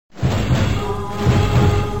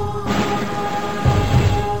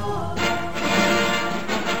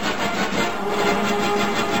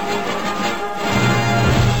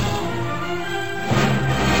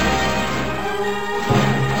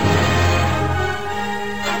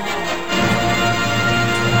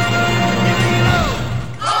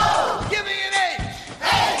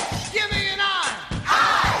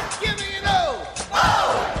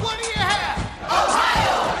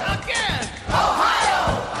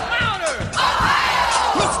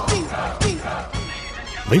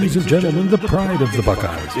Ladies and gentlemen, the pride of the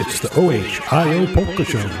Buckeyes. It's the OHIO Polka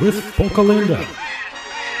Show with Polka Linda.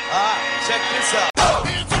 Check this out.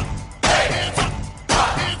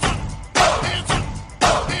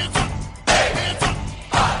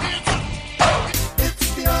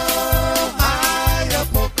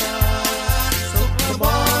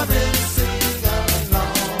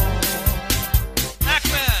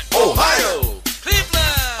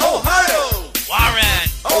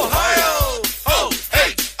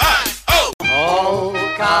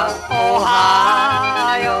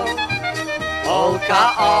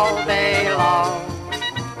 Polka all day long.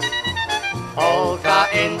 Polka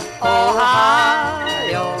in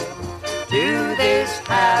Ohio, to this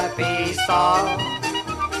happy song.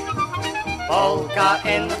 Polka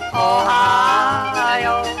in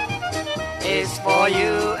Ohio is for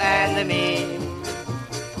you and me.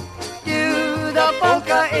 Do the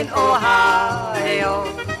polka in Ohio,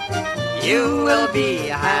 you will be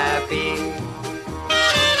happy.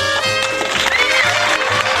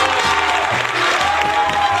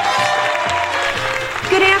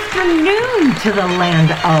 Good afternoon to the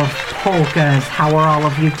land of polkas. How are all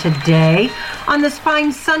of you today on this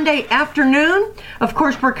fine Sunday afternoon? Of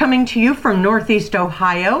course, we're coming to you from Northeast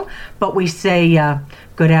Ohio, but we say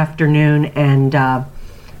good afternoon and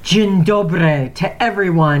dzień dobry to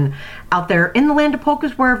everyone out there in the land of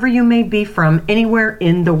polkas, wherever you may be from, anywhere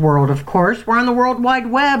in the world. Of course, we're on the World Wide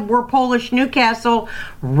Web. We're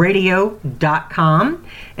PolishNewcastleRadio.com,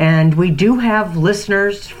 and we do have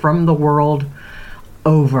listeners from the world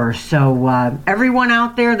over. So everyone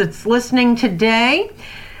out there that's listening today,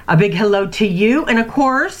 a big hello to you. And of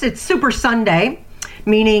course, it's Super Sunday,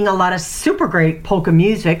 meaning a lot of super great polka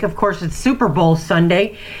music. Of course, it's Super Bowl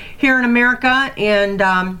Sunday here in America, and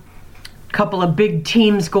a couple of big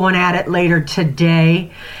teams going at it later today.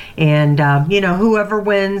 And, whoever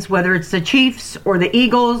wins, whether it's the Chiefs or the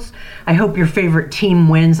Eagles, I hope your favorite team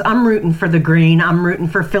wins. I'm rooting for the green. I'm rooting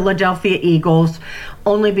for Philadelphia Eagles,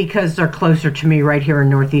 only because they're closer to me right here in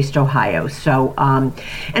Northeast Ohio. So, and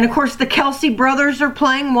of course, the Kelsey brothers are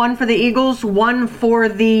playing, one for the Eagles, one for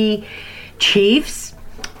the Chiefs.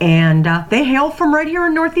 And they hail from right here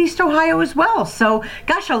in Northeast Ohio as well. So,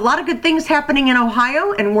 gosh, a lot of good things happening in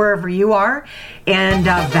Ohio and wherever you are. And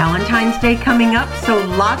Valentine's Day coming up, so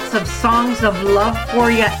lots of songs of love for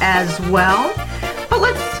you as well. But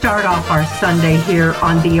let's start off our Sunday here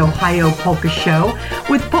on the Ohio Polka Show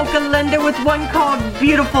with Polka Linda with one called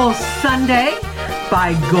Beautiful Sunday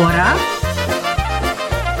by Gora.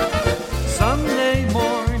 Sunday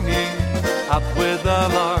morning, up with the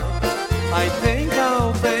lark, I think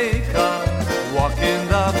I'll take a walk in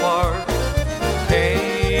the park.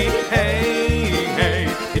 Hey, hey, hey,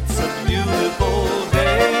 it's a beautiful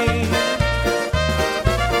day.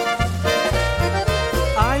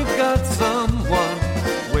 I've got someone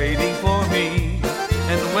waiting for me,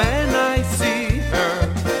 and when I see her,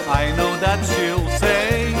 I know that she'll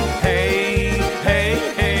say, hey, hey,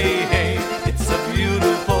 hey, hey, it's a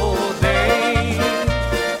beautiful day.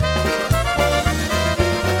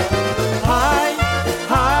 Hi,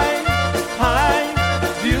 hi.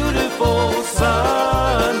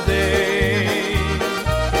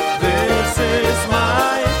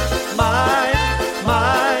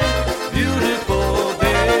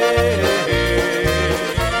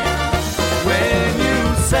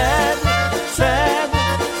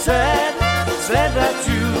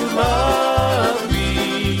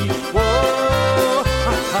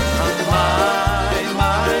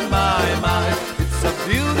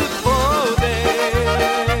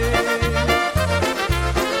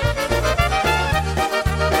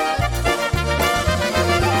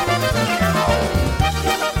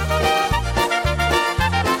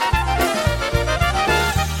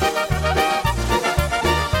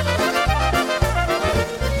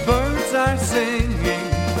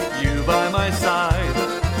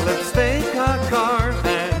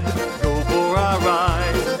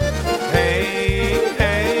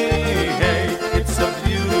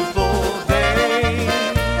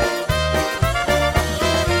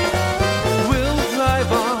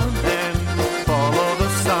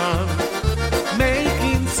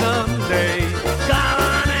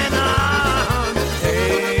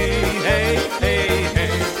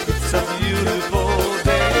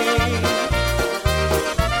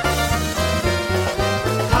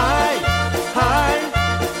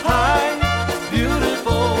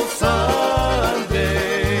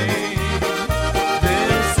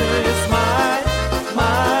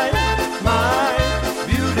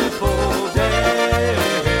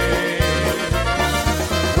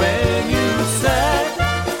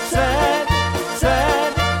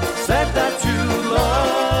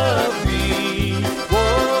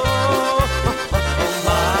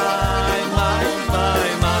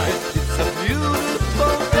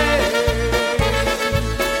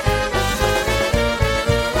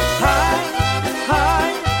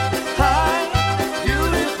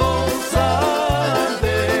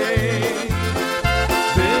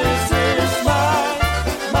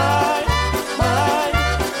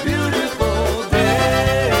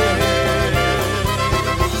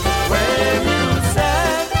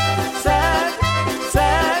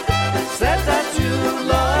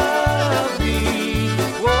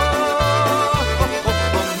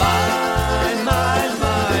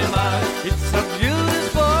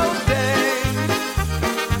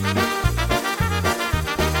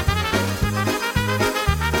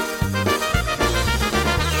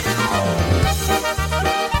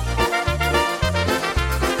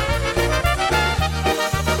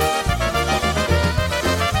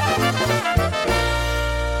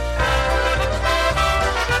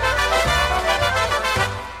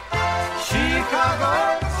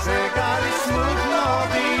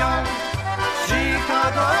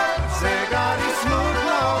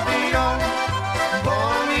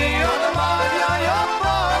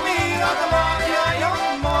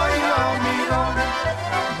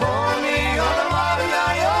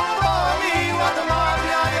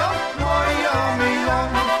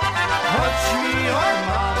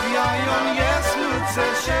 nie smucę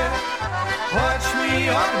się, choć mi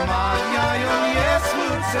odmawiają, nie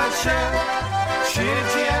smucę się.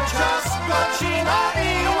 Przyjdzie czas, godzina i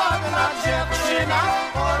ładna dziewczyna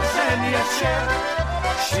ożenię się.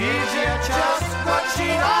 Przyjdzie czas,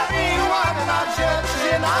 godzina i ładna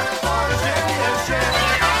dziewczyna ożenię się.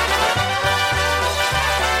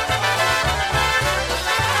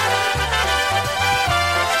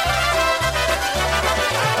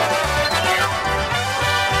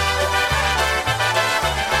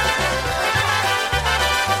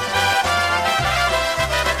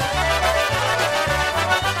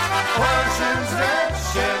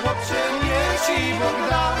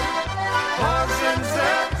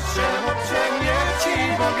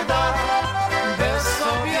 Bez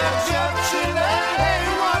sobie dziewczynę, hej,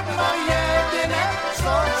 ładno jedyne,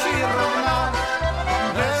 co ci równa.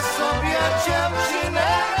 Bez sobie dziewczynę,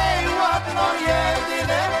 hej, ładno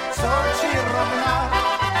jedyne, co ci równa.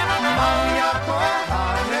 Mam ja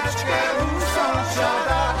kochaneczkę u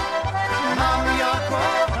sąsiada, mam ja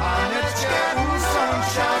kochaneczkę u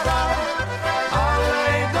sąsiada.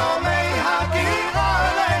 Alej do mej chaki,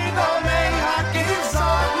 alej do mej chaki, za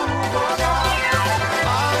uboga.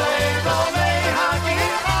 Alej do mej chaki,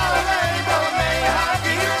 alej do mej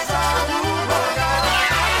chaki, za uboga.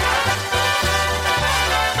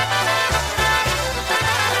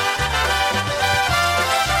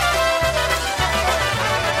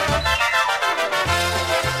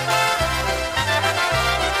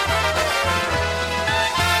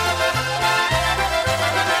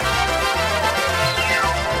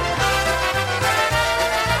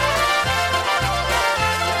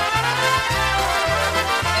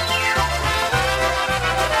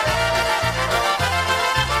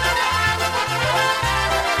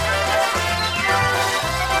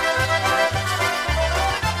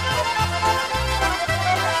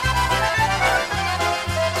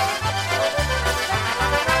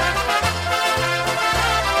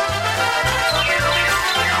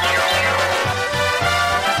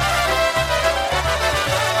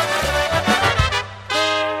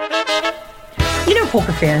 You know,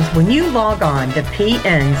 polka fans, when you log on to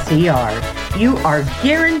PNCR, you are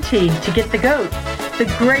guaranteed to get the GOAT, the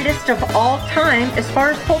greatest of all time as far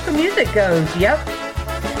as polka music goes. Yep.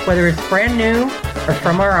 Whether it's brand new or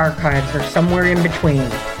from our archives or somewhere in between,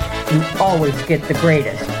 you always get the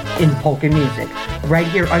greatest in polka music. Right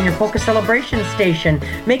here on your Polka Celebration station.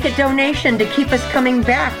 Make a donation to keep us coming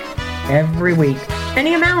back every week.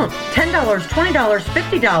 Any amount, $10, $20,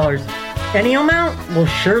 $50. Any amount will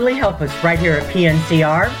surely help us right here at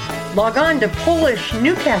PNCR. Log on to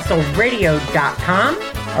PolishNewcastleRadio.com.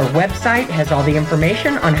 Our website has all the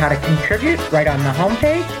information on how to contribute right on the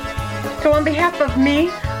homepage. So on behalf of me,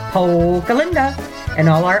 Polka Linda, and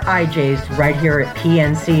all our IJs right here at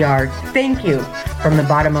PNCR, thank you from the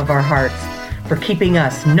bottom of our hearts for keeping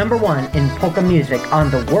us number one in polka music on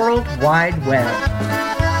the World Wide Web.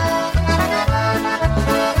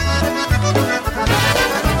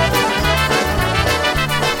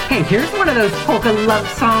 Hey, here's one of those polka love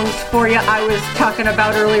songs for you I was talking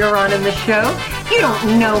about earlier on in the show. You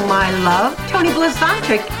Don't Know My Love, Tony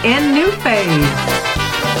Blazonczyk and New Phase.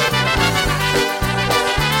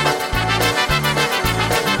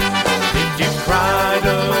 If you cried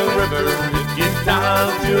a river, if you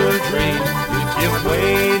dialed your dream, if you've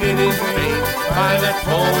waited in vain by that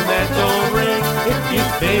phone that don't ring, if you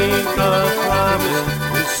think a promise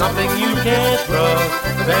is something you can't trust,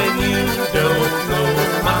 then you don't know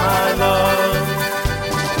my love.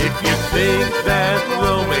 If you think that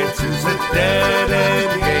romance is a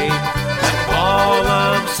dead-end game, that all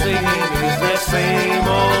I'm singing is that same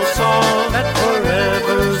old song, that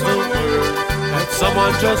forever's the word that someone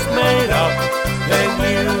just made up, then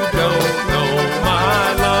you don't know my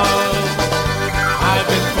love. I've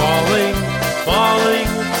been falling, falling,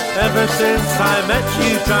 ever since I met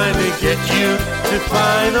you, trying to get you to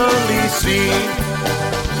finally see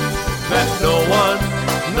that no one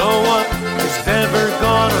is ever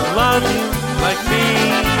gonna love you like me.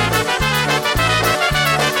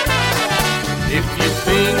 If you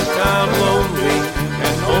think I'm lonely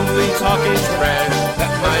and only talking trash,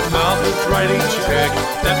 that my mouth is writing check,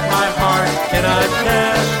 that my heart cannot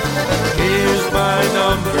cash, here's my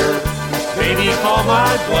number, baby, call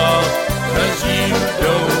my bluff, 'cause you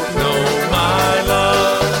don't know my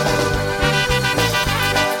love.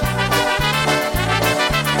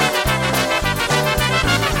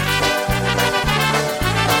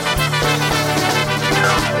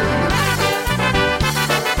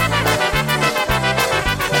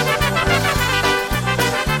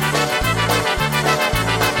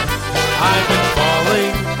 I've been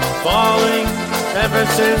falling, falling, ever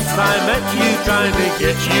since I met you, trying to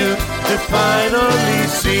get you to finally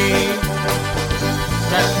see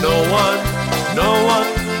that no one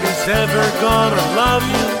is ever gonna love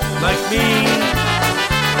you like me.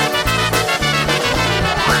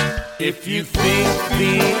 If you think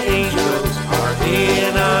the angels are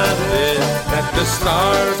in a bed, that the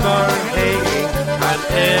stars are hanging on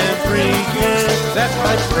every head, that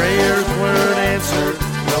my prayers weren't answered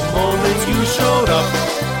the moment you showed up,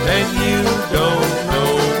 then you don't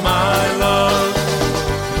know my love.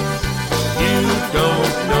 You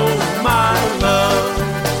don't know my love.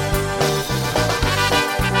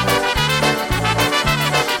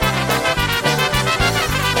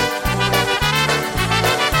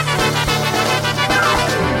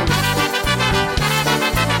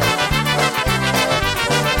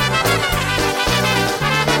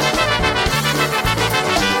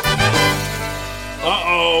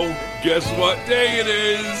 Guess what day it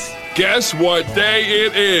is? Guess what day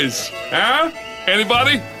it is? Huh?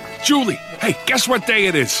 Anybody? Julie, hey, guess what day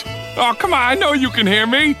it is? Oh, come on, I know you can hear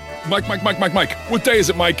me. Mike. What day is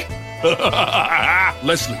it, Mike?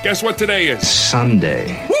 Leslie, guess what today is?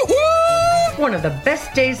 Sunday. Woo-hoo! One of the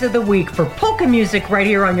best days of the week for polka music right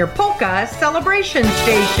here on your Polka Celebration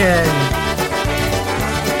Station.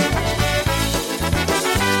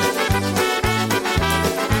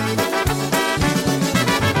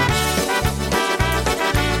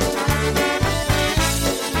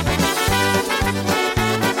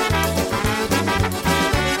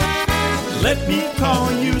 Let me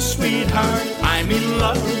call you sweetheart, I'm in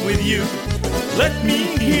love with you. Let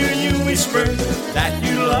me hear you whisper that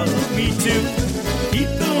you love me too. Keep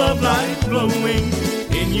the love light glowing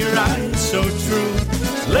in your eyes so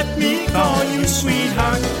true. Let me call you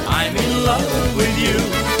sweetheart, I'm in love with you.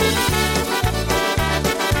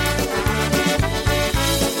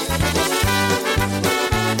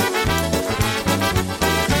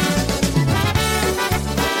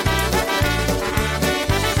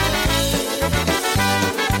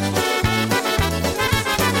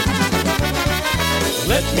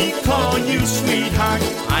 Let me call you sweetheart,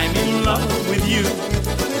 I'm in love with you.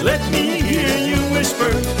 Let me hear you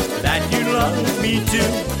whisper that you love me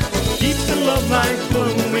too. Keep the love light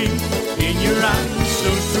glowing in your eyes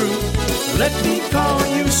so true. Let me call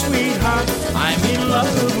you sweetheart, I'm in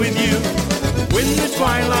love with you. When the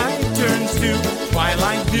twilight turns to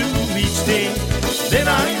twilight dew each day, then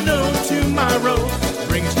I know tomorrow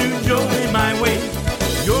brings new joy my way.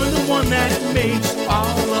 You're the one that makes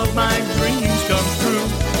all of my dreams come true.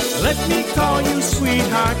 Let me call you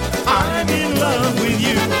sweetheart, I'm in love with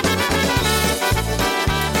you.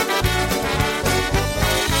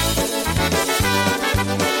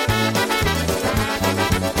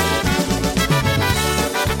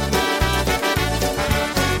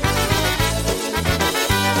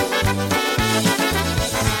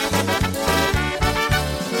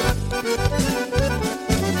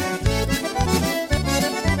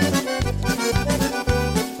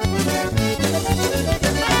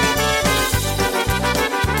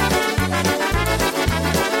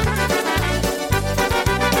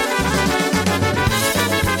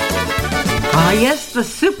 Yes, the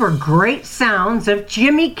super great sounds of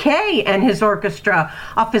Jimmy K and his orchestra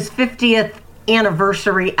off his 50th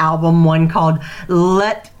anniversary album, one called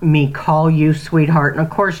Let Me Call You Sweetheart. And of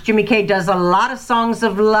course, Jimmy K does a lot of songs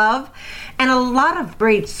of love and a lot of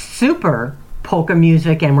great super polka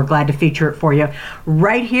music, and we're glad to feature it for you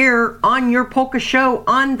right here on your polka show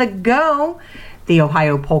on the go, the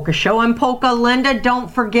Ohio Polka Show. I'm Polka Linda. Don't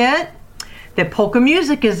forget that polka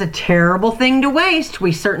music is a terrible thing to waste.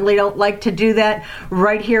 We certainly don't like to do that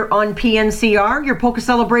right here on PNCR, your polka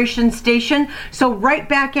celebration station. So right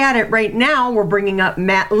back at it right now, we're bringing up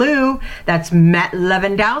Matt Lou. That's Matt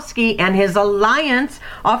Lewandowski and his Alliance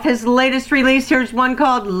off his latest release. Here's one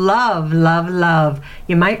called Love, Love, Love.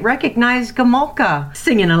 You might recognize Gamolka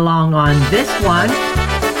singing along on this one.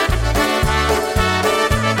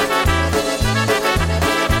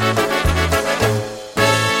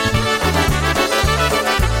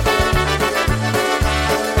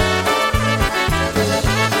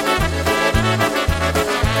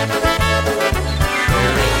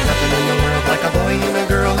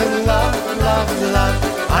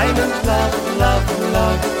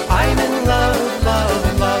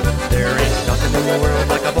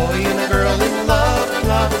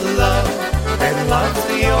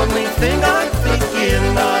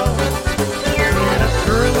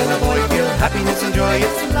 Happiness and joy,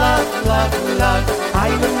 it's love, love, love.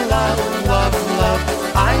 I'm in love, love, love.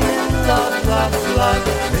 I'm in love, love, love.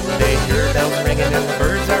 When they hear bells ringing and the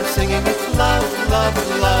birds are singing, it's love, love,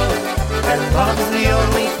 love. And love's the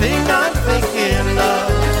only thing I'm thinking of.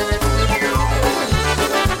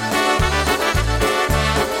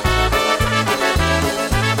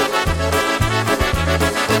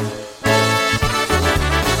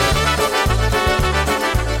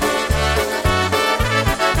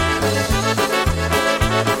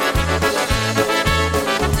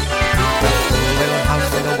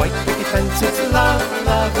 Yes, it's love,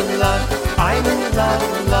 love, love. I'm in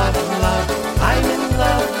love, love, love. I'm in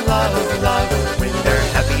love, love, love. When they're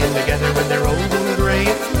happy and together, when they're old and gray,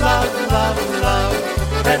 it's love, love, love.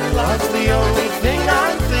 And love's the only thing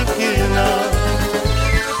I'm thinking of.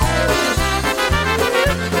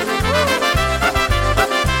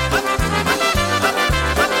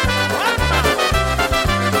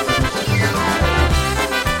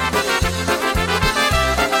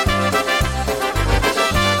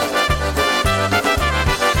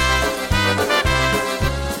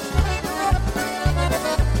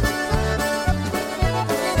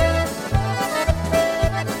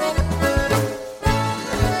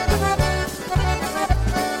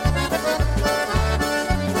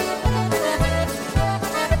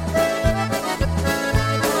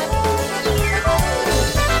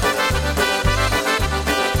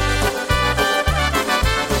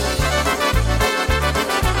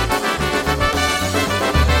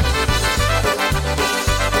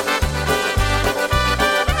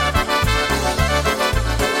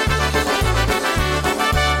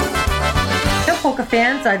 Polka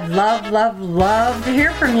fans, I'd love to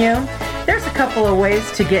hear from you. There's a couple of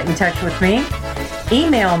ways to get in touch with me.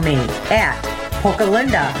 Email me at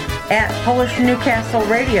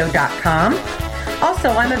polkalinda@polishnewcastleradio.com. Also,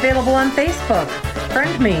 I'm available on Facebook.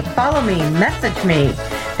 Friend me, follow me, message me.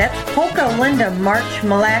 That's Polka Linda March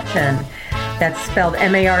Malachin. That's spelled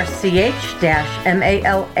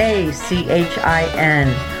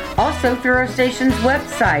MARCH-MALACHIN. Also through our station's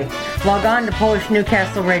website. Log on to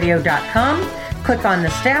PolishNewcastleRadio.com, click on the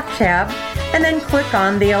Staff tab, and then click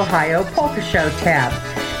on the Ohio Polka Show tab.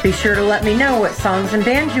 Be sure to let me know what songs and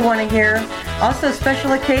bands you want to hear. Also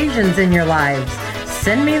special occasions in your lives.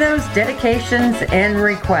 Send me those dedications and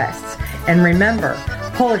requests. And remember,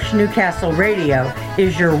 Polish Newcastle Radio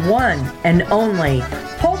is your one and only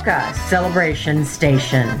polka celebration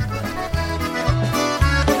station.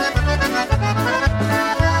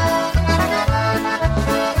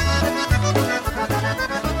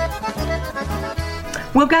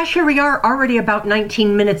 Well, gosh, here we are already about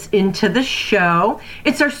 19 minutes into the show.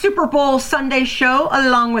 It's our Super Bowl Sunday show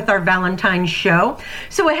along with our Valentine's show.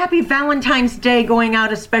 So a happy Valentine's Day going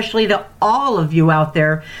out especially to all of you out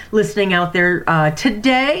there, listening out there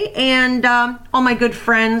today, and all my good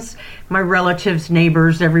friends, my relatives,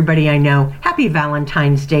 neighbors, everybody I know. Happy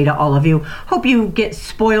Valentine's Day to all of you. Hope you get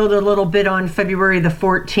spoiled a little bit on February the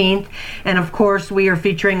 14th. And of course, we are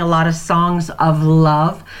featuring a lot of songs of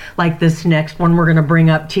love, like this next one. We're going to bring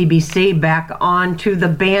up TBC back onto the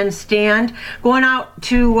bandstand, going out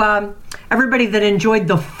to everybody that enjoyed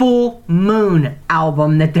the Full Moon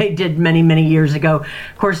album that they did many years ago.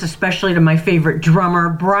 Of course, especially to my favorite drummer,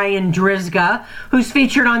 Brian Drizga, who's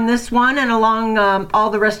featured on this one, and along all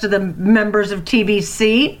the rest of the members of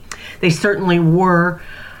TBC. They certainly were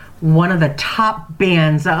one of the top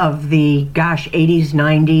bands of the, 80s,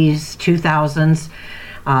 90s, 2000s.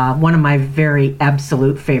 One of my very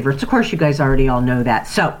absolute favorites. Of course, you guys already all know that.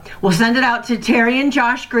 So we'll send it out to Terry and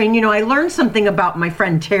Josh Green. You know, I learned something about my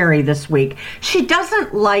friend Terry this week. She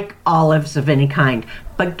doesn't like olives of any kind.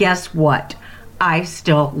 But guess what? I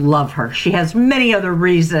still love her. She has many other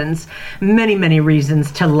reasons, many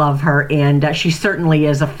reasons to love her, and she certainly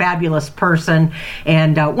is a fabulous person.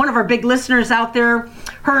 And one of our big listeners out there,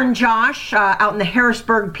 her and Josh, out in the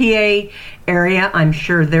Harrisburg, PA area, I'm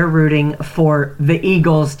sure they're rooting for the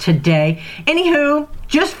Eagles today. Anywho,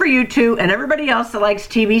 just for you two and everybody else that likes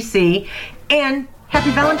TBC, and happy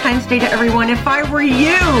Valentine's Day to everyone. If I were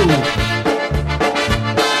you.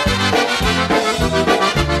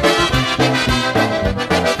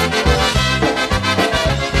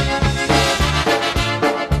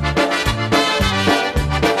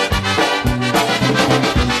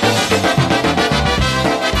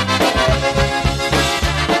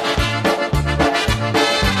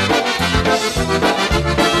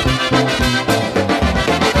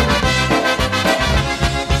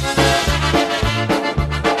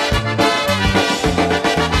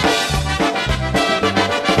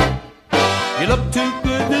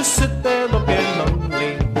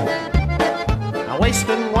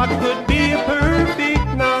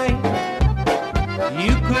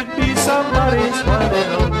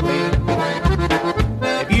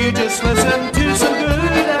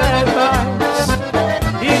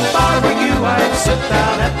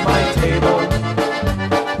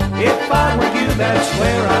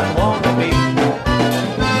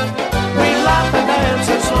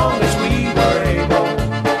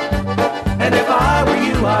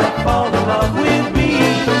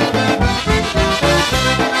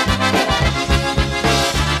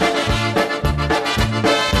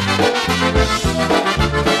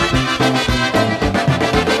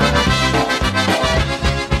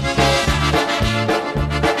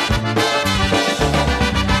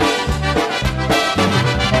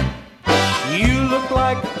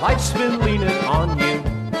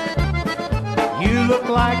 look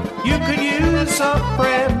like you could use a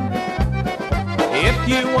friend. If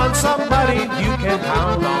you want somebody you can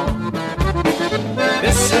count on,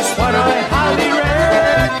 this is what I highly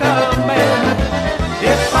recommend.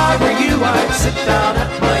 If I were you, I'd sit down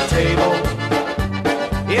at my table.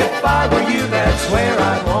 If I were you, that's where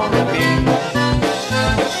I'd want to be.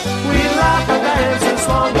 We'd laugh and dance as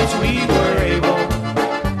long as we were able.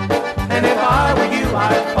 And if I were you,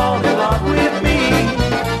 I'd fall in love with me.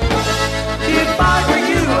 If I were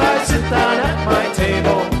you, I'd sit down at my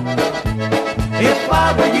table. If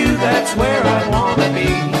I were you, that's where I'd want to be.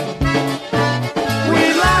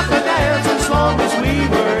 We'd laugh and dance as long as we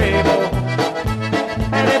were able.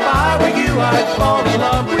 And if I were you, I'd fall in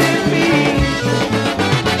love with me.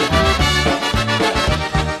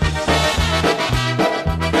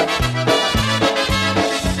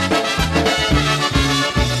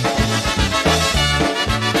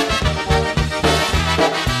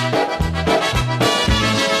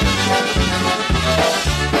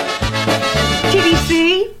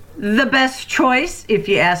 TBC, the best choice, if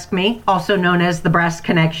you ask me, also known as the Brass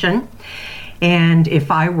Connection. And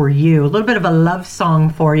If I Were You, a little bit of a love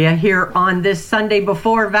song for you here on this Sunday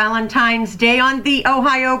before Valentine's Day on the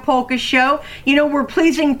Ohio Polka Show. You know, we're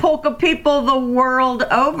pleasing polka people the world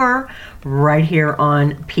over right here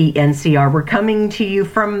on PNCR. We're coming to you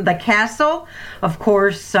from the castle. Of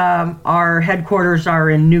course, our headquarters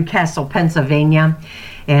are in Newcastle, Pennsylvania.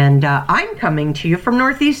 And I'm coming to you from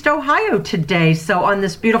Northeast Ohio today. So on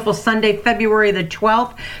this beautiful Sunday, February the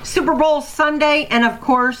 12th, Super Bowl Sunday, and of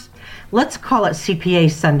course, let's call it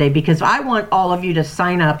CPA Sunday, because I want all of you to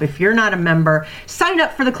sign up. If you're not a member, sign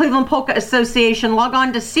up for the Cleveland Polka Association. Log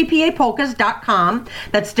on to cpapolkas.com.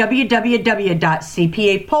 That's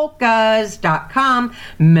www.cpapolkas.com.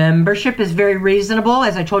 Membership is very reasonable.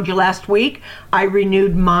 As I told you last week, I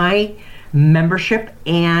renewed my membership,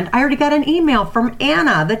 and I already got an email from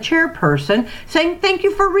Anna, the chairperson, saying thank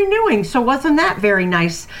you for renewing. So wasn't that very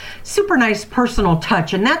nice? Super nice personal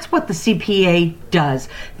touch. And that's what the CPA does.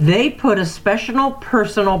 They put a special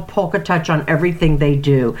personal polka touch on everything they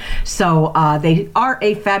do. So they are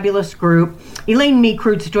a fabulous group. Elaine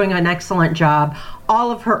Meekrut's doing an excellent job.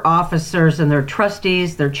 All of her officers and their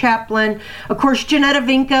trustees, their chaplain. Of course, Janetta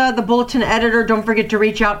Vinca, the bulletin editor. Don't forget to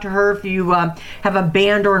reach out to her if you have a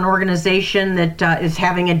band or an organization that is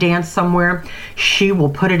having a dance somewhere. She will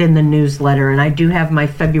put it in the newsletter. And I do have my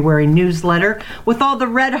February newsletter with all the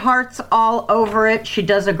red hearts all over it. She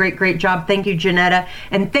does a great, great job. Thank you, Janetta.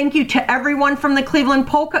 And thank you to everyone from the Cleveland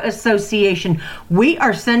Polka Association. We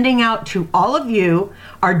are sending out to all of you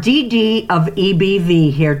our DD of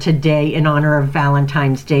EBV here today in honor of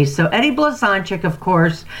Valentine's Day. So Eddie Blazonczyk, of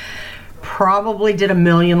course, probably did a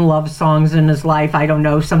million love songs in his life. I don't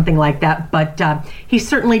know, something like that. But he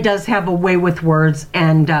certainly does have a way with words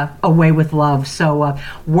and a way with love. So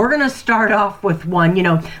we're going to start off with one. You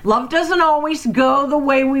know, love doesn't always go the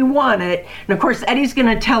way we want it. And, of course, Eddie's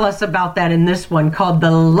going to tell us about that in this one called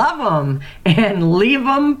the Love 'Em and Leave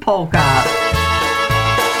 'Em Polka.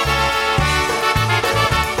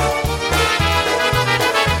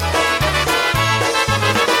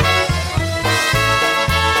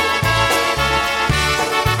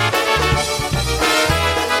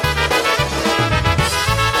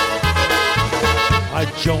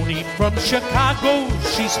 Joni from Chicago,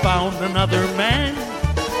 she's found another man.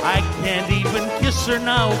 I can't even kiss her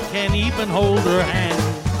now, can't even hold her hand.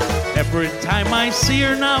 Every time I see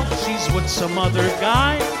her now, she's with some other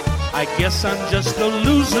guy. I guess I'm just a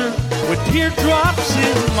loser with teardrops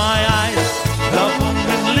in my eyes. Love 'em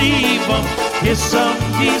and leave 'em, kiss 'em,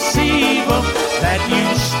 deceive 'em. That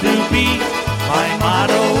used to be my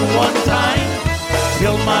motto one time.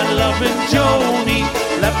 Till my loving Joni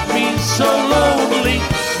left me so lonely.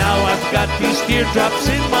 Now I've got these teardrops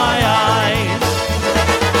in my eyes.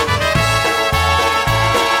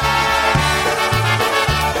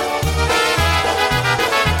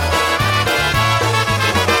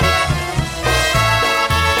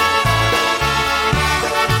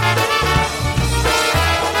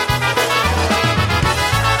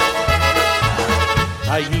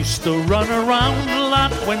 I used to run around a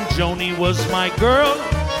lot when Joni was my girl.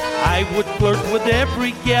 I would flirt with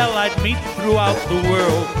every gal I'd meet throughout the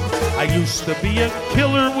world. I used to be a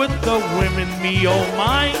killer with the women, me oh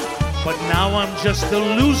my. But now I'm just a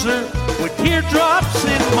loser with teardrops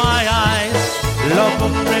in my eyes. Love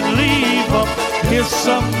 'em and leave 'em, kiss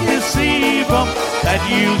 'em, deceive 'em. That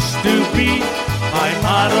used to be my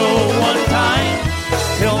motto one time.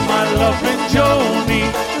 Till my loving Joni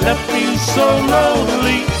left me so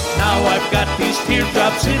lonely. Now I've got these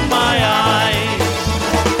teardrops in my eyes.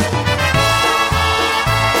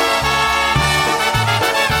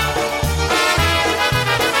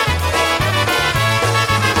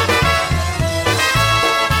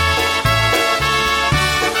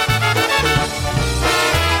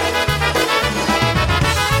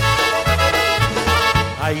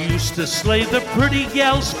 to slay the pretty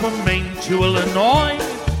gals from Maine to Illinois.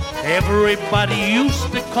 Everybody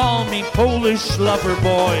used to call me Polish lover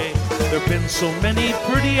boy. There've been so many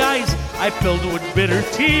pretty eyes I filled with bitter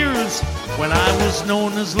tears when I was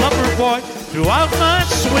known as lover boy throughout my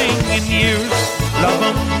swinging years. Love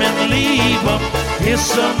 'em and leave 'em,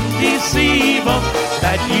 kiss 'em, deceive 'em.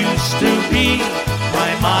 That used to be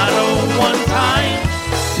my motto one time.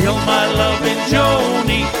 Till my loving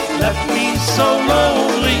Joni left me so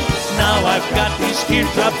lonely. Now I've got these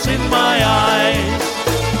teardrops in my eyes.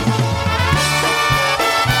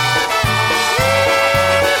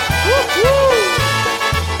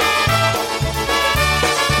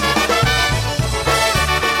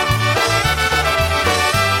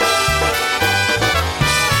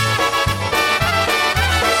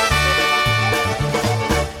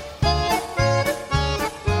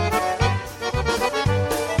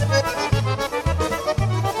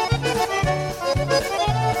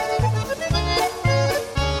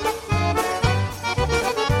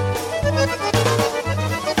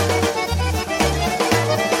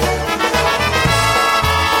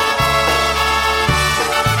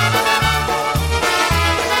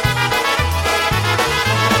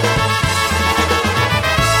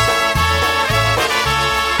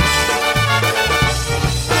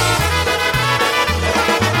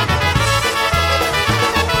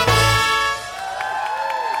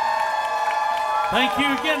 Thank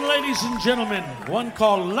you again, ladies and gentlemen. One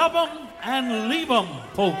called Love 'em and Leave 'em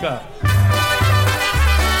Polka.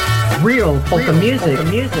 Real polka music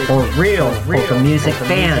for real polka music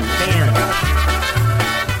fans.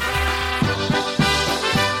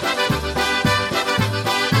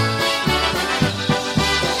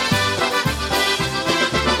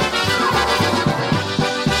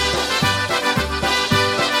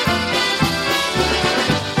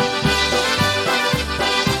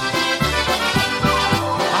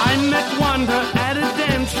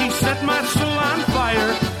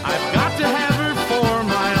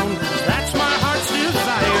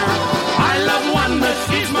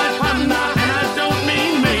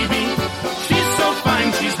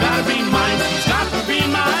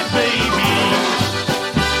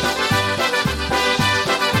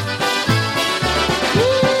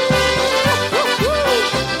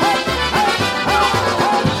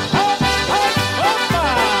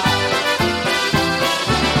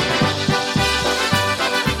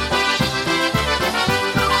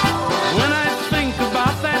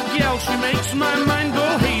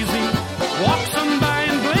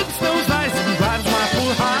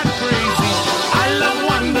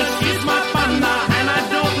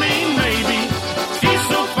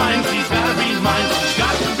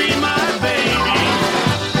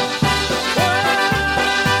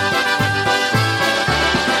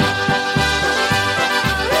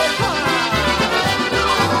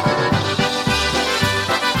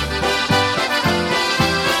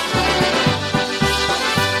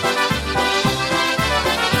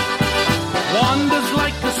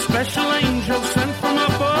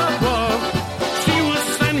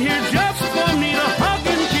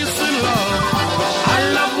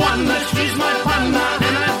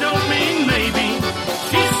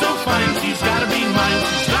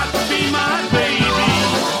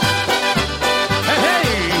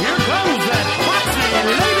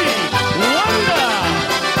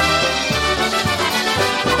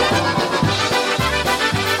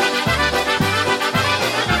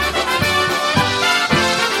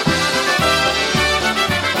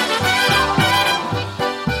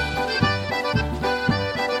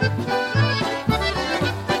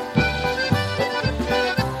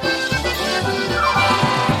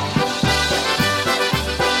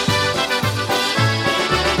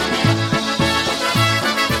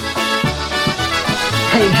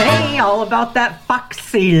 Hey, all about that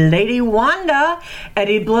foxy Lady Wanda,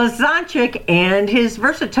 Eddie Blazonczyk and his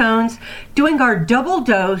Versatones doing our double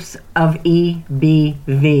dose of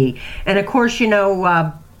EBV. And of course, you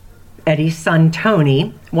know, Eddie's son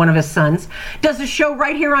Tony, one of his sons, does a show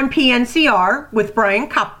right here on PNCR with Brian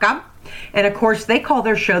Kopka. And of course, they call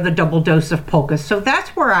their show the Double Dose of Polka. So that's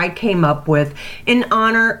where I came up with, in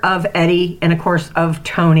honor of Eddie and of course of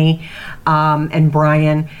Tony and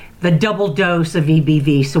Brian, the double dose of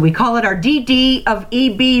EBV. So we call it our DD of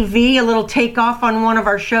EBV, a little takeoff on one of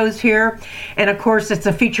our shows here. And of course, it's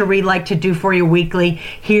a feature we like to do for you weekly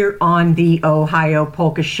here on the Ohio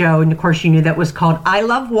Polka Show. And of course, you knew that was called I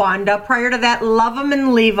Love Wanda. Prior to that, Love 'em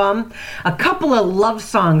and Leave 'em. A couple of love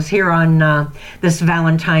songs here on this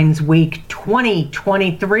Valentine's Week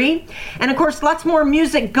 2023. And of course, lots more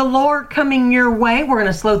music galore coming your way. We're going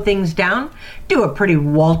to slow things down, do a pretty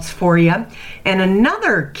waltz for you. And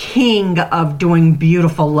another king of doing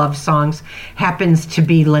beautiful love songs happens to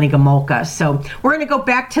be Lenny Gomulka. So we're going to go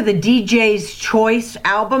back to the DJ's Choice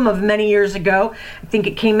album of many years ago. I think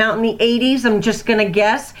it came out in the 80s. I'm just going to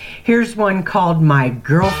guess. Here's one called My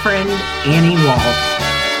Girlfriend Annie Waltz.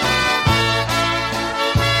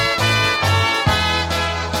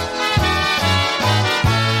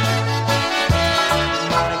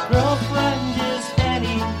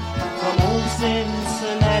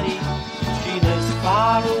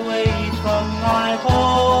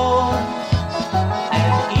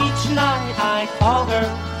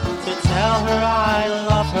 I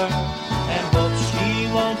love her and hope she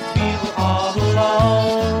won't feel all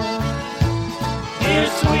alone. Dear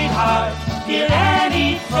sweetheart, dear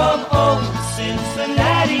Annie from old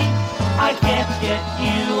Cincinnati, I can't get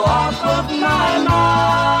you off of my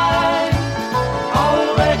mind.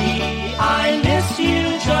 Already I miss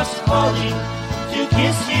you, just calling to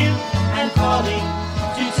kiss you and calling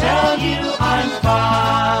to tell you I'm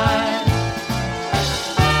fine.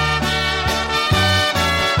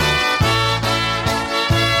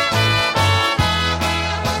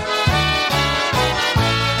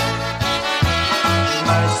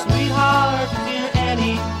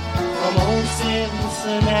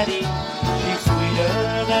 Cincinnati, she's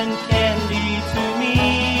sweeter than candy to me.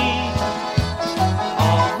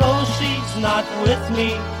 Although she's not with me,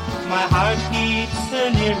 my heart keeps her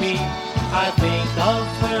near me. I think of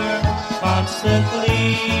her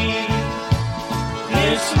constantly.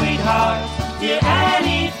 Dear sweetheart, dear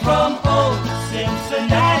Annie from old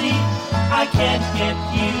Cincinnati, I can't get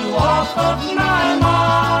you off of my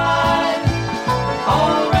mind.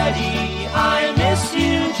 Already I miss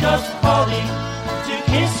you, just calling to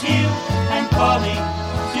kiss you and calling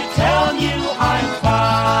to tell you I'm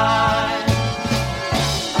fine.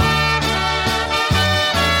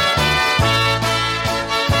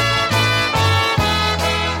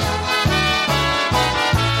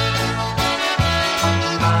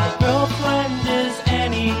 My girlfriend is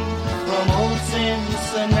Annie from old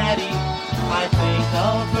Cincinnati. I think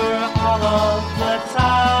of her all of the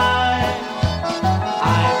time.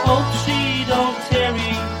 I hope she don't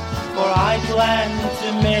tarry, for I plan to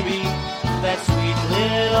marry that sweet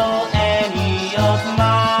little Annie of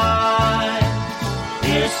mine.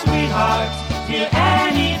 Dear sweetheart, dear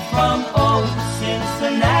Annie from old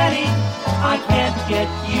Cincinnati, I can't get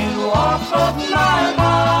you off of my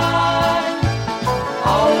mind.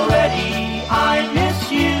 Already I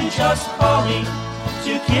miss you, just calling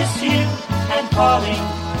to kiss you and calling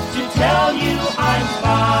to tell you I'm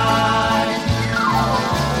fine.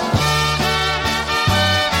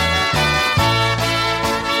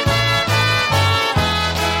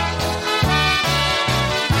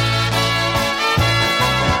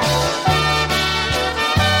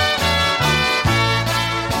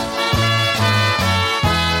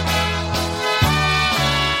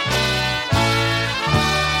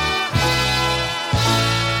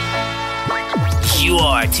 You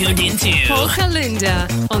are tuned into Polka Linda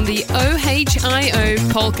on the OHIO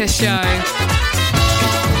Polka Show.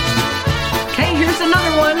 Okay, here's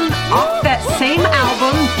another one off that same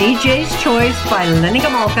album, DJ's Choice by Lenny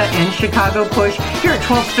Gomulka and Chicago Push, here at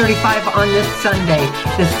 12:35 on this Sunday.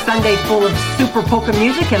 This Sunday full of super polka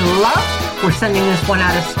music and love. We're sending this one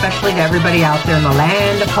out especially to everybody out there in the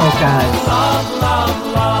land of polkas. Love, love,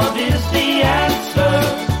 love is the answer.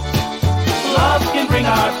 Love can bring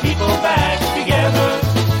our people back together.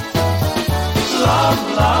 Love,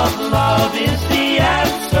 love, love is the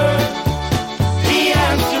answer. The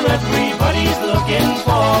answer everybody's looking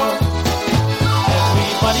for.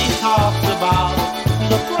 Everybody talks about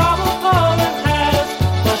the problem Poland has,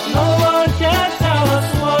 but no one can tell us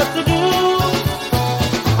what to do.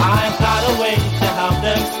 I've got a way to help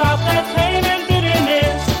them stop that pain and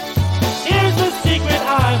bitterness. Here's the secret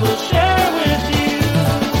I will share with you.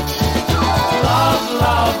 Love,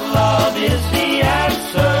 love, love is the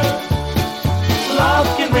answer. Love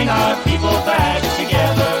can bring our people back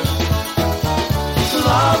together.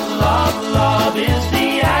 Love, love, love is the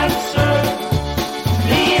answer.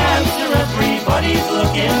 The answer everybody's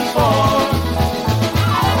looking for.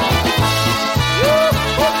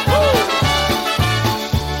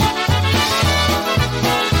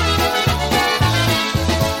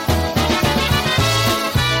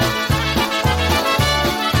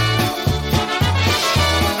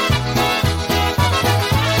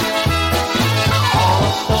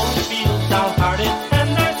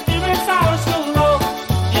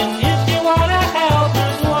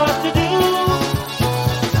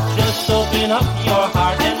 Up your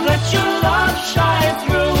heart and let your love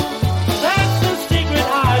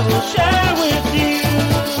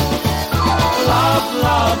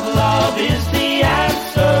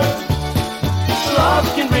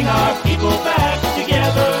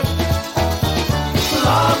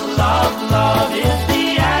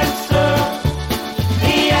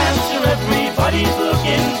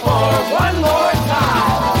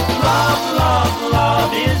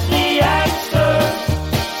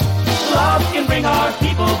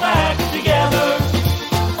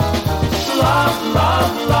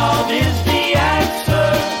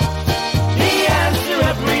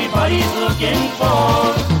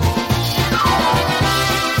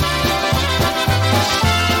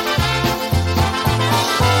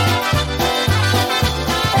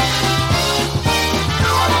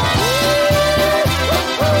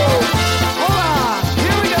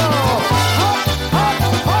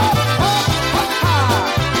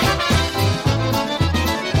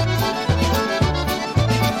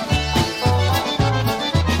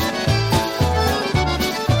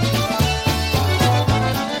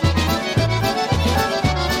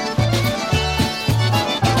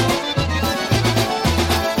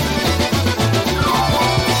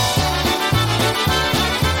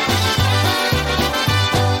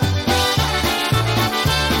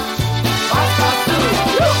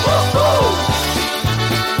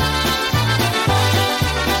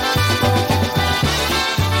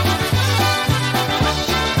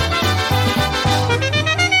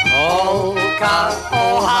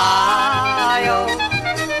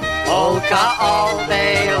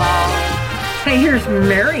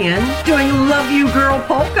Marion doing Love You Girl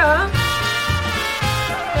Polka.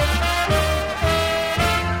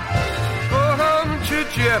 Kocham cię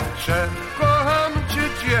dziewczę,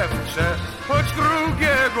 choć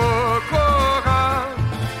drugiego kocham.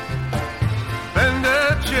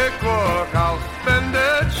 Będę cię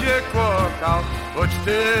kochał, choć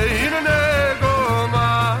ty innego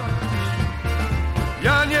masz.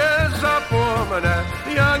 Ja nie zapomnę,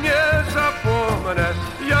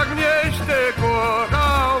 jak mnieś ty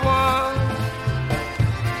kochała.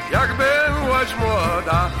 Jak byłaś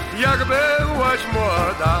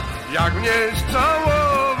młoda, jak mnieś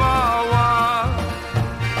całowała.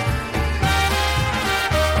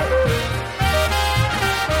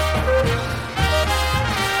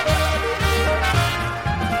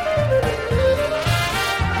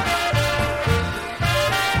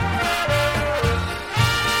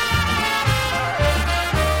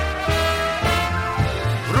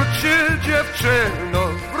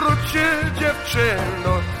 Wróćcie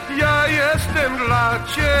dziewczyno, ja jestem dla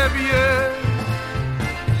ciebie.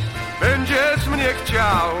 Będziesz mnie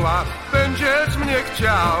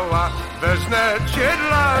chciała, wezmę cię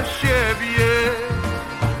dla siebie.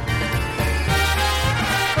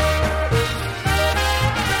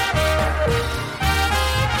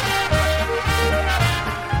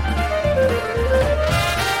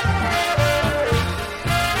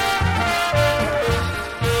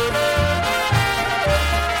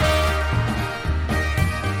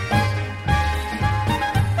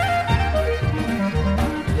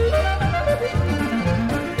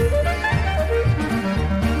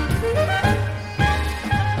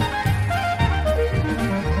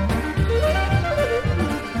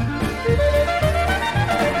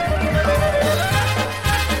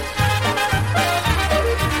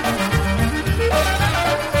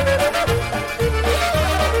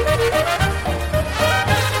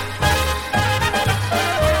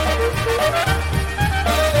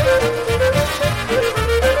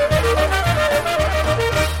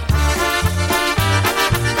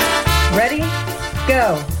 Ready?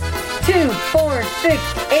 Go. 2, 4, 6,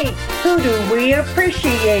 8. Who do we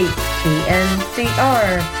appreciate?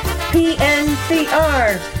 PNCR.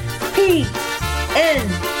 PNCR. PNCR.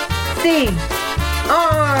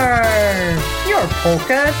 Your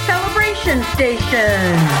polka celebration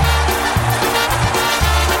station.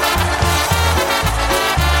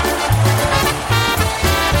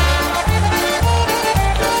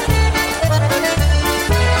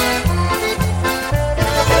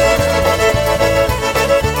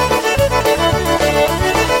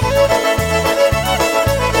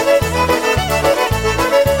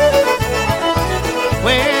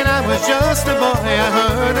 Just a boy, I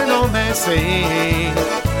heard an old man say,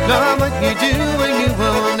 love what you do and you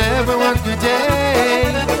will never work a day.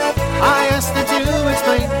 I asked him to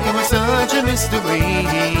explain, it was such a mystery.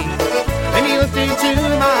 And he looked into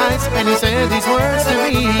my eyes and he said these words to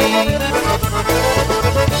me.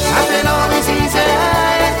 Nothing always easy,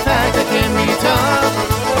 in fact it can be tough.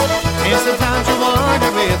 And sometimes you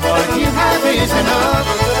wonder if what you have is enough.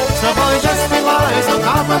 So boy, just be wise, don't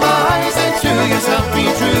compromise, and to yourself be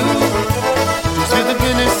true. Just feel the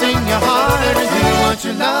goodness in your heart and do what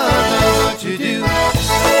you love and what you do.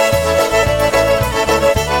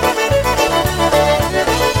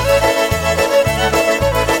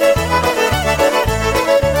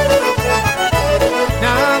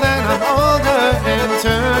 Now that I'm older and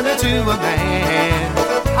turned into a man,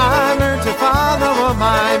 I've learned to follow all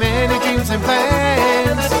my many dreams and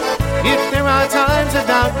plans. If there are times of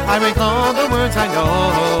doubt, I recall the words I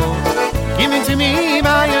know, given to me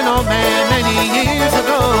by an old man many years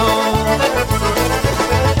ago.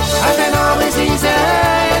 I've been always easy,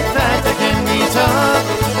 in fact it can be tough.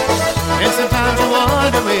 And sometimes you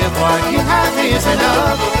wonder if what you have is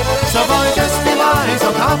enough. So boy, just be wise,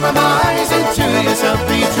 don't compromise, and to yourself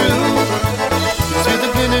be true. Just feel the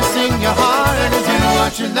goodness in your heart and do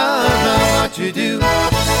what you love and what you do.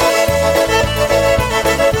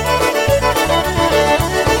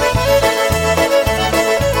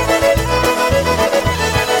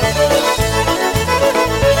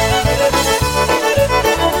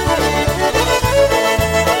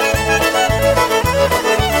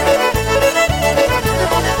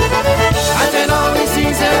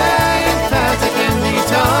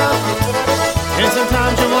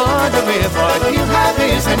 If what you have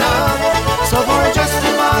is enough, so boy, just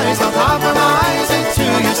be wise, don't compromise, and to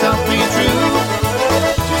yourself be true.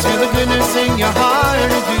 Just feel the goodness in your heart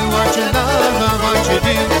and do what you love and what you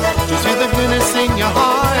do. Just feel the goodness in your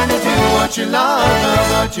heart and do what you love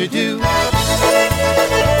and what you do.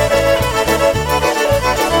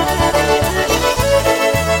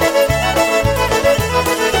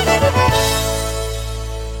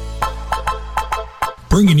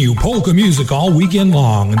 bringing you polka music all weekend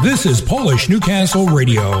long. This is Polish Newcastle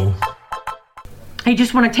Radio. I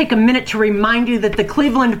just want to take a minute to remind you that the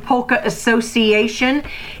Cleveland Polka Association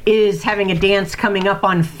is having a dance coming up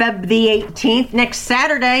on Feb the 18th, next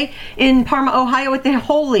Saturday in Parma, Ohio at the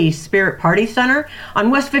Holy Spirit Party Center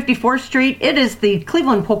on West 54th Street. It is the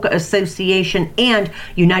Cleveland Polka Association and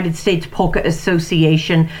United States Polka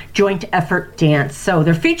Association joint effort dance. So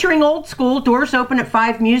they're featuring old school. Doors open at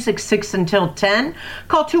 5, music 6 until 10.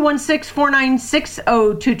 Call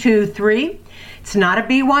 216-496-0223. It's not a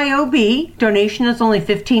BYOB. Donation is only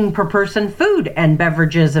 $15 per person. Food and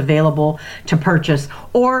beverages available to purchase.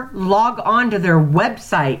 Or log on to their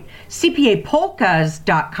website,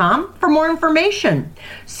 cpapolkas.com, for more information.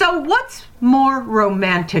 So what's more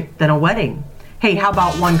romantic than a wedding? Hey, how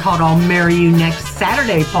about one called I'll Marry You Next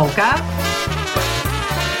Saturday Polka?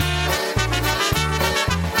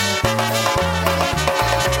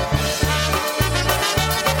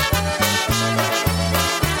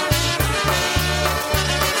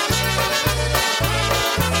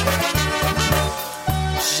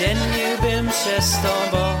 Żeniłbym się z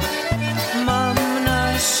tobą, mam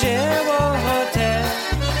na siebie ochotę,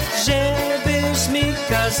 żebyś mi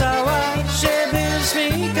kazała,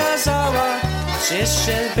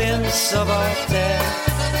 przyszedłbym w sobotę,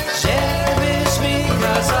 żebyś mi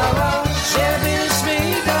kazała,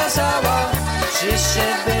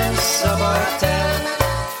 przyszedłbym w sobotę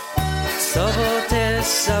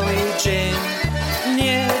cały dzień,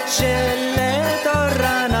 niedzielę do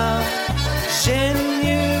rana.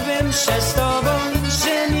 Żeniłbym się z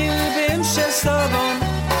tobą,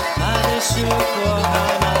 Marysiu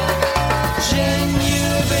kochana.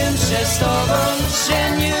 Żeniłbym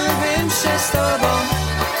się z tobą,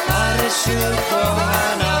 Marysiu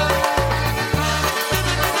kochana.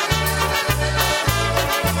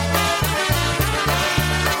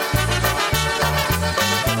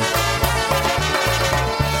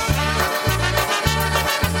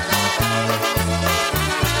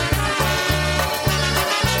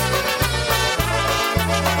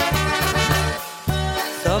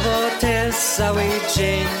 Cały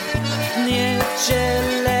dzień,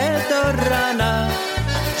 niedzielę do rana.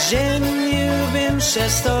 Żeniłbym się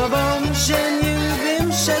z tobą,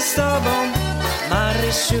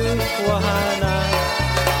 Marysiu kochana.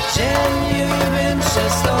 Żeniłbym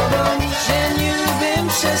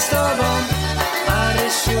się z tobą,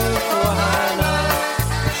 Marysiu kochana.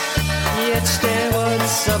 Jedźcie od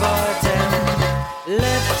sobotę,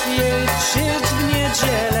 lepiej żyć w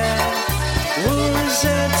niedzielę.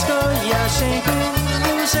 Łóżeczko Jasieńku,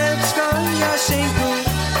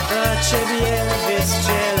 dla ciebie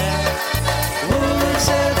wystrzelę.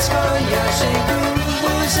 Łóżeczko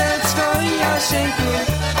Jasieńku,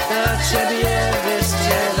 dla ciebie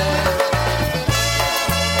wystrzelę.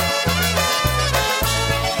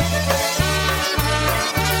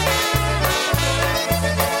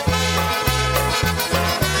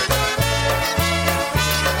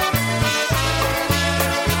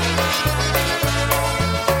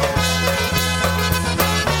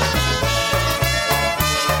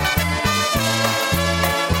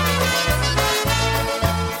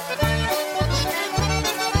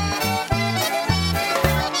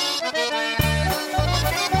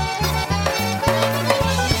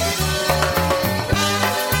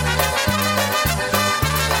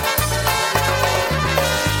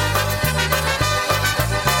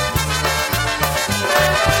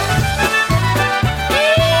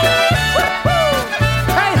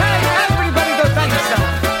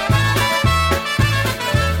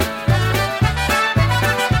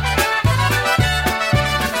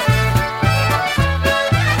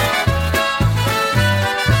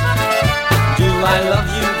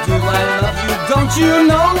 Don't you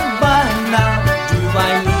know by now? Do I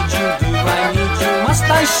need you? Must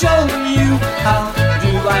I show you how? Do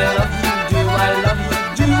I love you?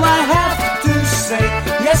 Do I have to say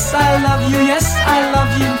yes I love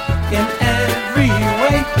you in every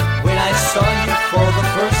way? When I saw you for the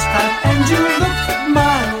first time and you looked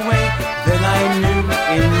my way, then I knew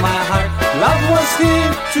in my heart love was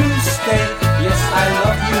here to stay. Yes I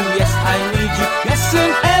love you, yes I need you, yes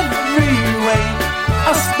in every way.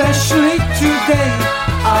 Especially today,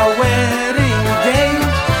 our wedding day.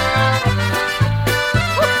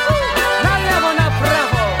 Na lewo, na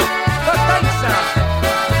prawo, do tańca.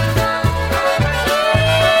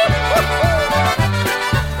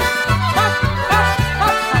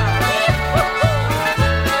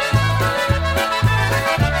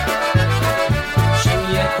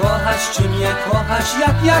 Czy mnie kochasz,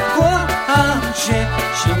 jak ja kocham cię?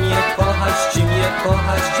 Czy mnie kochasz,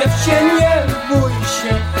 dziewczę, nie bój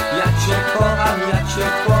się. Ja cię kocham,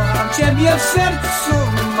 ciebie mnie w sercu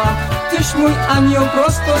ma. Tyś mój anioł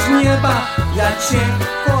prosto z nieba. Ja cię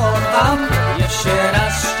kocham. Jeszcze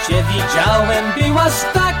raz cię widziałem, byłaś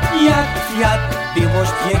tak jak kwiat. Byłoś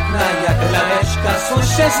piękna jak laleczka, są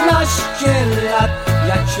 16 lat.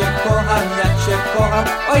 Ja cię kocham,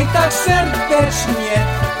 oj tak serdecznie.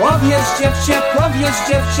 Powiedz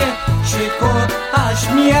dziewczę, czy kochasz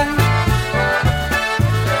mnie?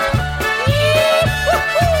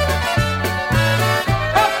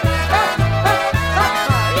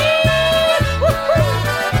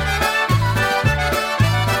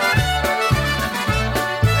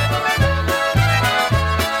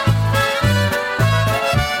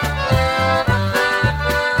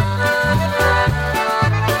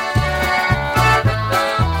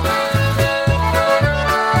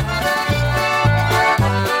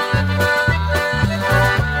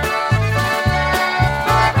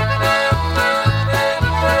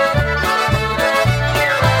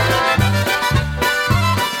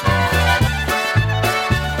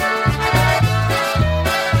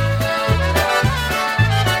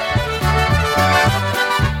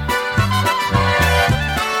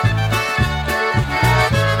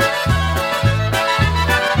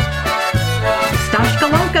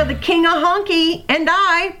 King of Honky and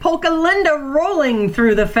I, Polka Linda, rolling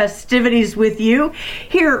through the festivities with you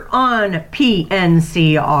here on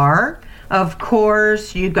PNCR. Of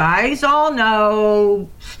course, you guys all know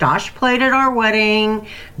Stosh played at our wedding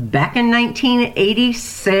back in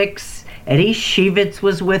 1986. Eddie Shevitz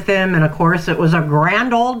was with him, and of course it was a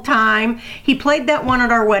grand old time. He played that one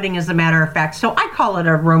at our wedding, as a matter of fact, so I call it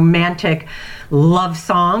a romantic love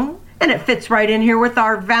song. And it fits right in here with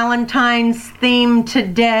our Valentine's theme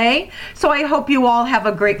today. So I hope you all have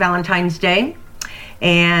a great Valentine's Day.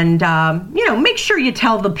 And, make sure you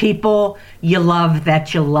tell the people you love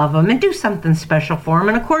that you love them and do something special for them.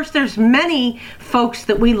 And, of course, there's many folks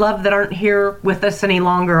that we love that aren't here with us any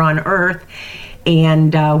longer on Earth.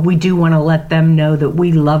 And we do want to let them know that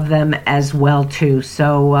we love them as well, too.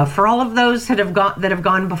 So for all of those that have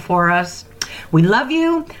gone before us, we love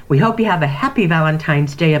you. We hope you have a happy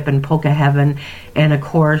Valentine's Day up in Polka Heaven. And, of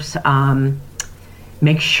course,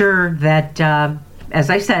 make sure that, as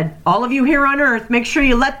I said, all of you here on Earth, make sure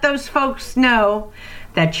you let those folks know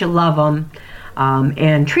that you love them.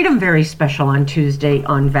 And treat them very special on Tuesday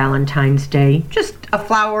on Valentine's Day. Just a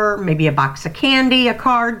flower, maybe a box of candy, a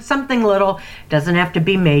card, something little. Doesn't have to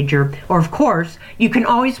be major. Or, of course, you can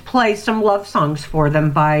always play some love songs for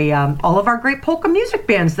them by all of our great polka music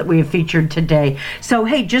bands that we have featured today. So,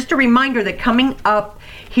 hey, just a reminder that coming up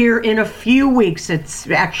here in a few weeks, it's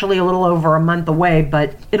actually a little over a month away,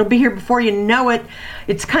 but it'll be here before you know it.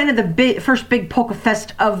 It's kind of the first big Polka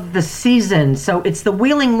Fest of the season. So it's the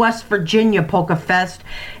Wheeling, West Virginia Polka Fest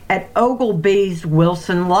at Ogilby's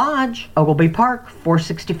Wilson Lodge, Ogilby Park,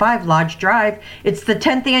 465 Lodge Drive. It's the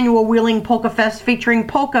 10th annual Wheeling Polka Fest featuring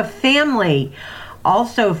Polka Family.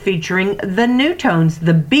 Also featuring the Newtones,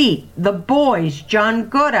 The Beat, The Boys, John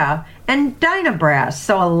Gutta, and Dynabrass.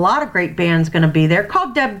 So a lot of great bands going to be there.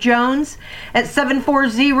 Call Deb Jones at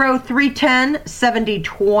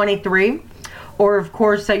 740-310-7023. Or, of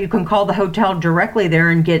course, you can call the hotel directly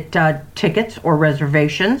there and get tickets or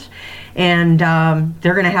reservations. And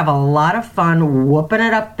they're going to have a lot of fun whooping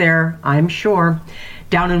it up there, I'm sure,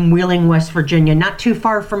 down in Wheeling, West Virginia. Not too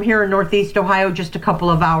far from here in Northeast Ohio, just a couple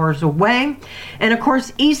of hours away. And, of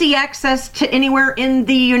course, easy access to anywhere in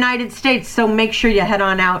the United States. So make sure you head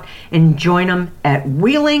on out and join them at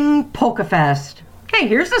Wheeling Polka Fest. Hey,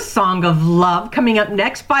 here's a song of love coming up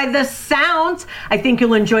next by The Sounds. I think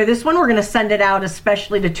you'll enjoy this one. We're going to send it out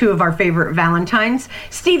especially to two of our favorite Valentines.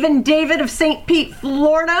 Steve and David of St. Pete,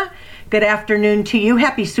 Florida. Good afternoon to you.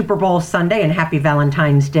 Happy Super Bowl Sunday and happy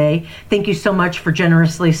Valentine's Day. Thank you so much for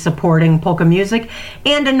generously supporting polka music.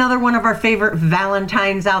 And another one of our favorite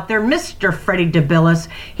Valentines out there, Mr. Freddie DeBillis.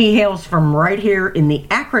 He hails from right here in the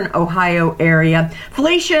Akron, Ohio area.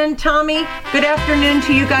 Felicia and Tommy, good afternoon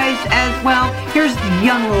to you guys as well. Here's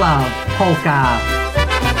Young Love Polka.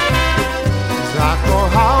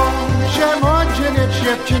 Zakochałem się młodzie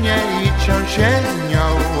dziewczynie i wciąż się z nią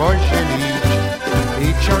ożenić.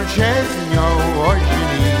 I wciąż się z nią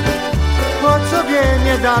ożenić. Po sobie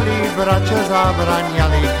nie dali, bracia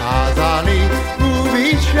zabraniali, kazali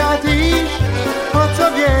mówić świat iść. Po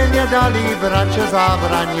sobie nie dali, bracia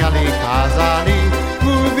zabraniali, kazali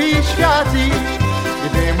mówić świat iść.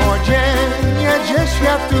 Gdy młodzienie ze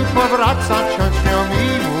światu powraca, wciąż mią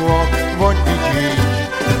miło odwiedzić.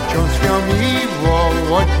 Wciąż mią miło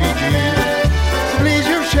odwiedzić.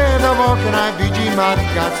 Zbliżył się do okna, widzi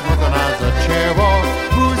matka, smutna zaczęło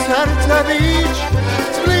mu serce bić.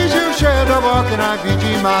 Zbliżył się do okna,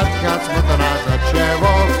 widzi matka, smutna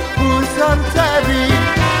zaczęło mu serce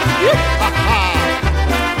Santevi.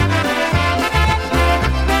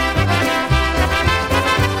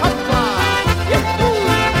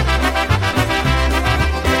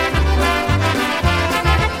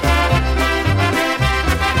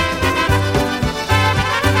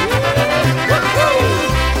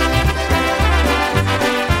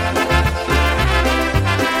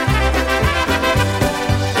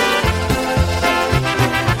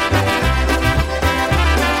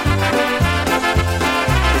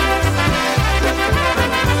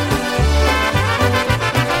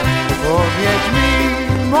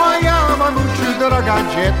 Droga,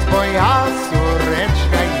 gdzie twoja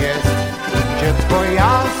córeczka jest? Gdzie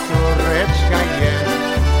twoja córeczka jest?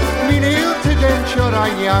 Minął tydzień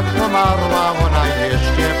wczoraj, jak pomarła, ona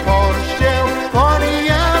jeszcze w Polsce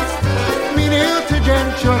jest. Minął tydzień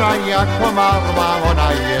wczoraj, jak pomarła,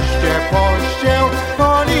 ona jeszcze w Polsce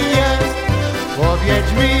jest.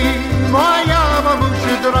 Powiedz mi, moja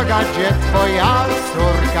mamusiu droga, gdzie twoja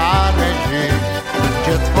córka leży?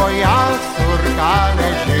 Gdzie twoja córka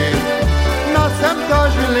leży? Na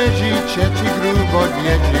cmentarzu leży cieci grubo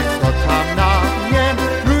wiedzi, co tam na nim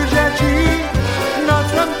róże ci. Na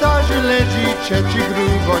cmentarzu leży cieci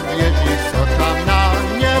grubo wiedzi, co tam na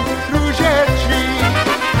nim róże ci.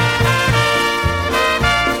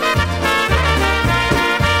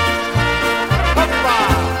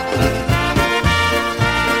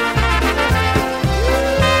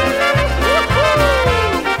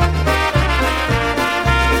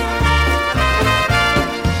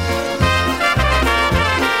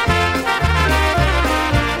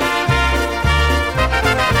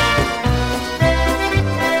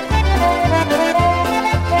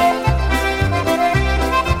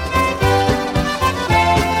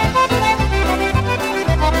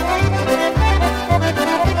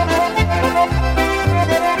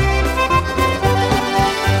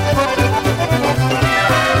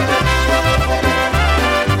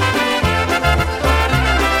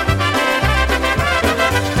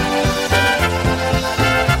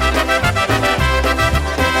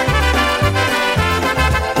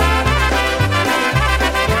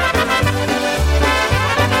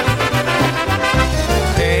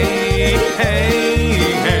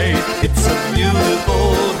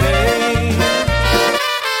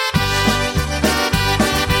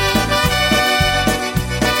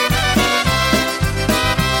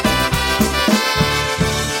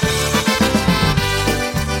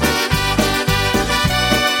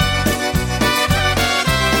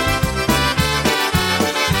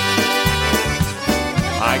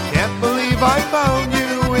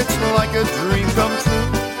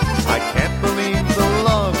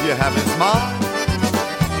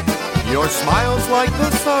 Your smile's like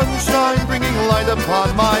the sunshine, bringing light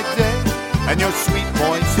upon my day. And your sweet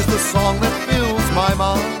voice is the song that fills my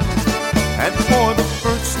mind. And for the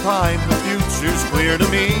first time, the future's clear to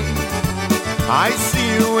me. I see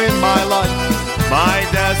you in my life, my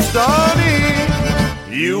destiny.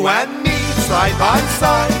 You and me, side by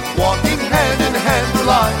side, walking hand in hand for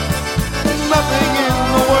life. Nothing in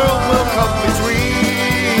the world will come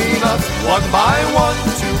between us. One by one,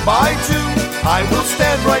 two by two, I will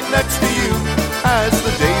stand right next to you as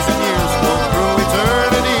the days and years go through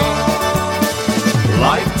eternity.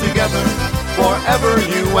 Life together, forever,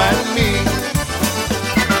 you and me.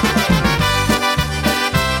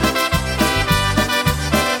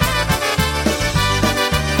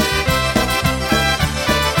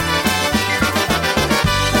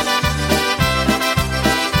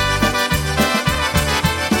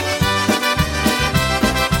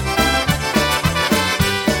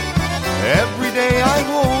 Every day I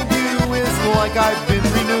hold you is like I've been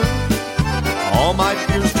renewed. All my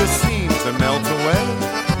fears just seem to melt away.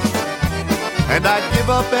 And I'd give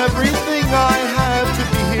up everything I have to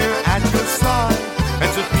be here at your side and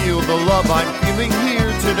to feel the love I'm feeling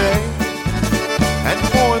here today. And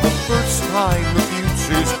for the first time the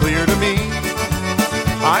future's clear to me.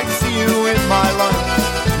 I see you in my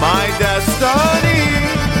life, my destiny.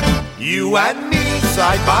 You and me,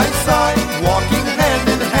 side by side, walking hand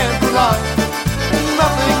in hand for life.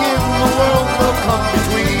 Nothing in the world will come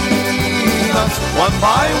between us. One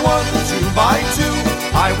by one, two by two,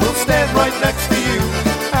 I will stand right next to you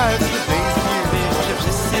as the days Że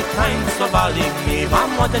wszyscy tańcowali, my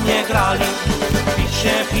wam ładnie grali.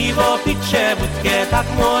 Picie piwo, picie wódkę, tak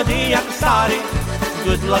młody jak stary.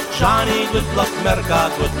 Good luck, Johnny. Good luck, Merca.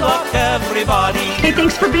 Good luck, everybody. Hey,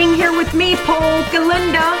 thanks for being here with me, Polka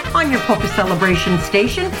Linda, on your Polka Celebration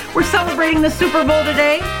station. We're celebrating the Super Bowl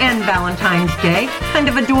today and Valentine's Day. Kind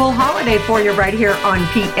of a dual holiday for you right here on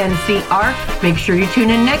PNCR. Make sure you tune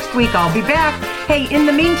in next week. I'll be back. Hey, in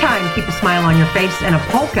the meantime, keep a smile on your face and a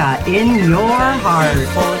polka in your heart. Thank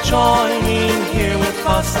you for joining here with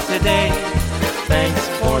us today. Thanks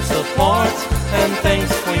for support and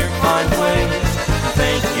thanks for your kind ways.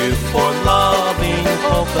 Thank you for loving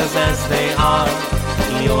polkas as they are.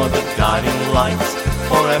 You're the guiding lights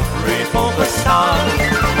for every polka star.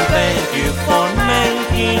 Thank you for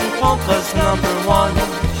making polkas number one.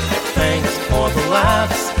 Thanks for the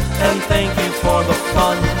laughs and thank you for the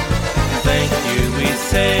fun. Thank you, we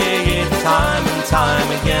say it time and time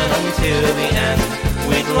again until the end.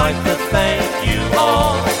 We'd like to thank you